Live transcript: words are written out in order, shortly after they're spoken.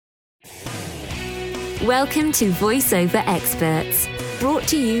Welcome to VoiceOver Experts, brought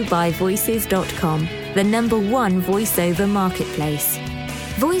to you by Voices.com, the #1 voiceover marketplace.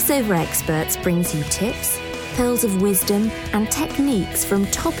 VoiceOver Experts brings you tips, pearls of wisdom, and techniques from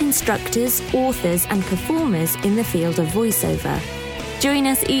top instructors, authors, and performers in the field of voiceover. Join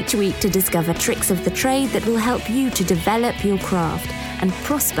us each week to discover tricks of the trade that will help you to develop your craft and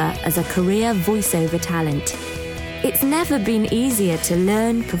prosper as a career voiceover talent. It's never been easier to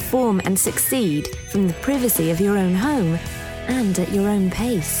learn, perform, and succeed from the privacy of your own home and at your own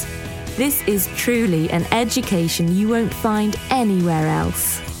pace. This is truly an education you won't find anywhere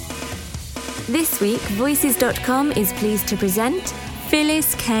else. This week, Voices.com is pleased to present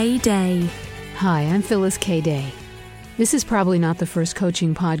Phyllis K. Day. Hi, I'm Phyllis K. Day. This is probably not the first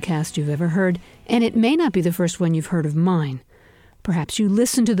coaching podcast you've ever heard, and it may not be the first one you've heard of mine. Perhaps you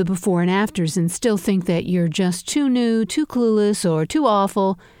listen to the before and afters and still think that you're just too new, too clueless, or too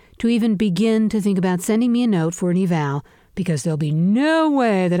awful to even begin to think about sending me a note for an eval, because there'll be no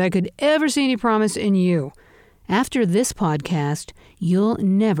way that I could ever see any promise in you. After this podcast, you'll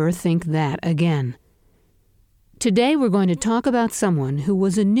never think that again. Today we're going to talk about someone who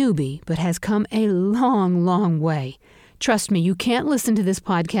was a newbie but has come a long, long way. Trust me, you can't listen to this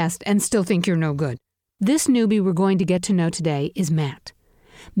podcast and still think you're no good. This newbie we're going to get to know today is Matt.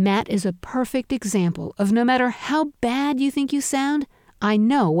 Matt is a perfect example of no matter how bad you think you sound, I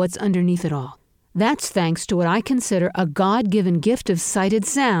know what's underneath it all. That's thanks to what I consider a God-given gift of sighted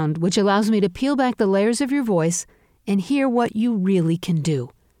sound, which allows me to peel back the layers of your voice and hear what you really can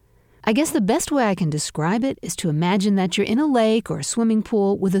do. I guess the best way I can describe it is to imagine that you're in a lake or a swimming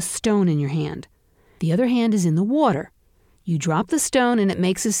pool with a stone in your hand. The other hand is in the water. You drop the stone and it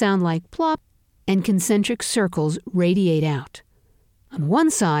makes a sound like plop, and concentric circles radiate out. On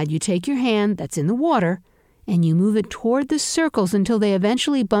one side, you take your hand that's in the water and you move it toward the circles until they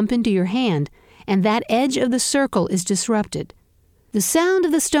eventually bump into your hand, and that edge of the circle is disrupted. The sound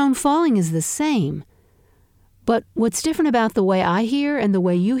of the stone falling is the same, but what's different about the way I hear and the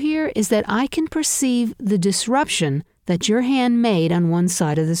way you hear is that I can perceive the disruption that your hand made on one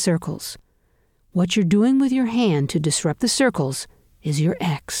side of the circles. What you're doing with your hand to disrupt the circles is your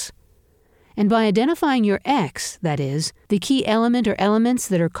X. And by identifying your X, that is, the key element or elements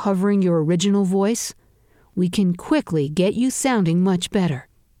that are covering your original voice, we can quickly get you sounding much better.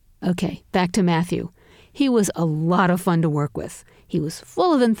 Okay, back to Matthew. He was a lot of fun to work with. He was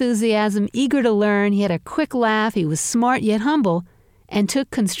full of enthusiasm, eager to learn, he had a quick laugh, he was smart yet humble, and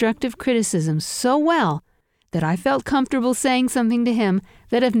took constructive criticism so well that I felt comfortable saying something to him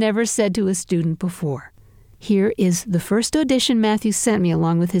that I've never said to a student before. Here is the first audition Matthew sent me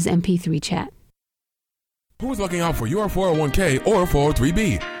along with his MP3 chat. Who's looking out for your 401k or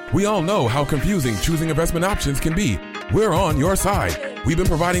 403b? We all know how confusing choosing investment options can be. We're on your side. We've been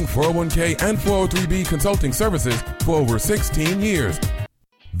providing 401k and 403b consulting services for over 16 years.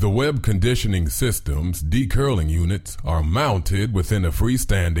 The web conditioning system's decurling units are mounted within a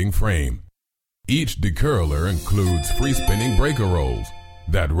freestanding frame. Each decurler includes free spinning breaker rolls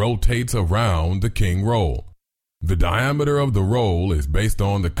that rotates around the king roll. The diameter of the roll is based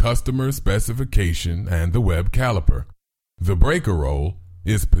on the customer specification and the web caliper. The breaker roll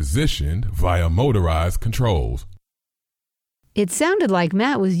is positioned via motorized controls. It sounded like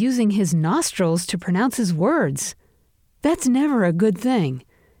Matt was using his nostrils to pronounce his words. That's never a good thing.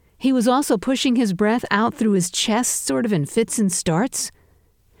 He was also pushing his breath out through his chest, sort of in fits and starts.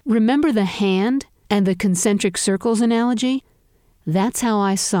 Remember the hand and the concentric circles analogy? That's how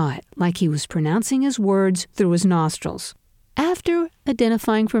I saw it, like he was pronouncing his words through his nostrils. After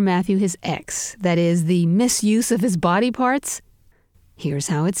identifying for Matthew his X, that is, the misuse of his body parts, here's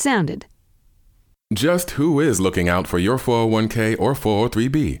how it sounded. Just who is looking out for your 401k or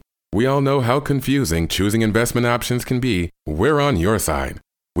 403b? We all know how confusing choosing investment options can be. We're on your side.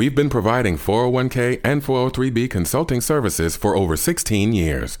 We've been providing 401k and 403b consulting services for over 16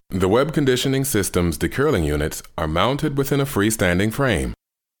 years. The web conditioning system's decurling units are mounted within a freestanding frame.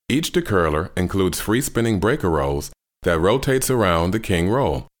 Each decurler includes free spinning breaker rolls that rotates around the king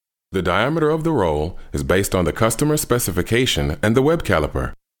roll. The diameter of the roll is based on the customer specification and the web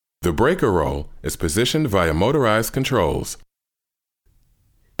caliper. The breaker roll is positioned via motorized controls.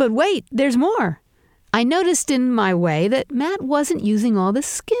 But wait, there's more. I noticed in my way that Matt wasn't using all the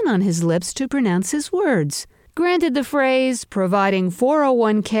skin on his lips to pronounce his words. Granted, the phrase providing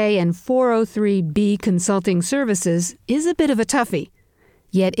 401k and 403b consulting services is a bit of a toughie.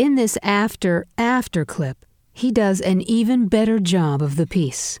 Yet in this after clip, he does an even better job of the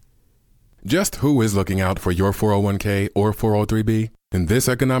piece. Just who is looking out for your 401k or 403b? In this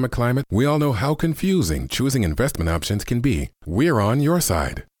economic climate, we all know how confusing choosing investment options can be. We're on your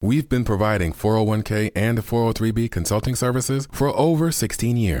side. We've been providing 401k and 403b consulting services for over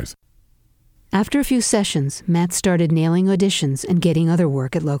 16 years. After a few sessions, Matt started nailing auditions and getting other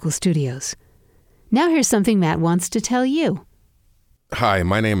work at local studios. Now here's something Matt wants to tell you. Hi,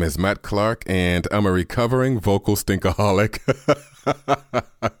 my name is Matt Clark, and I'm a recovering vocal stinkaholic.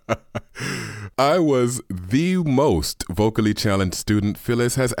 I was the most vocally challenged student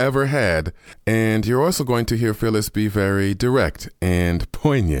Phyllis has ever had, and you're also going to hear Phyllis be very direct and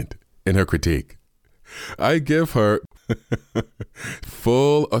poignant in her critique. I give her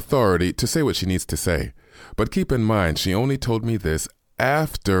full authority to say what she needs to say, but keep in mind she only told me this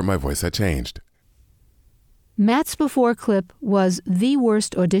after my voice had changed. Matt's before clip was the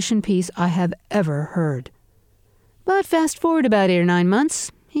worst audition piece I have ever heard. But fast forward about 8 or 9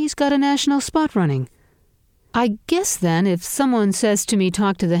 months, he's got a national spot running. I guess then if someone says to me,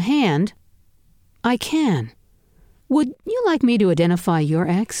 talk to the hand, I can. Would you like me to identify your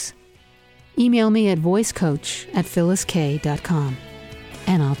ex? Email me at voicecoach@phyllisk.com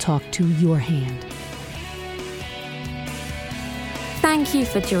and I'll talk to your hand. Thank you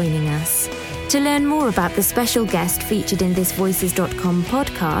for joining us. To learn more about the special guest featured in this Voices.com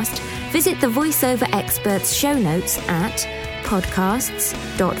podcast, visit the VoiceOver Experts show notes at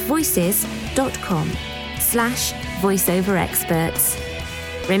podcasts.voices.com/voiceoverexperts.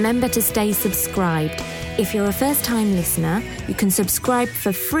 Remember to stay subscribed. If you're a first-time listener, you can subscribe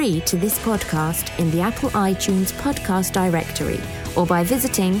for free to this podcast in the Apple iTunes podcast directory or by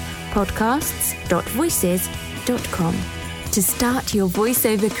visiting podcasts.voices.com. To start your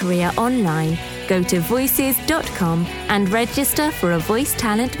voiceover career online, go to voices.com and register for a Voice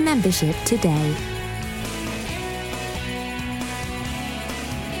Talent membership today.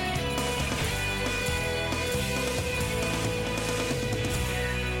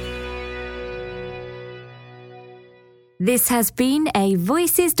 This has been a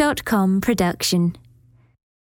Voices.com production.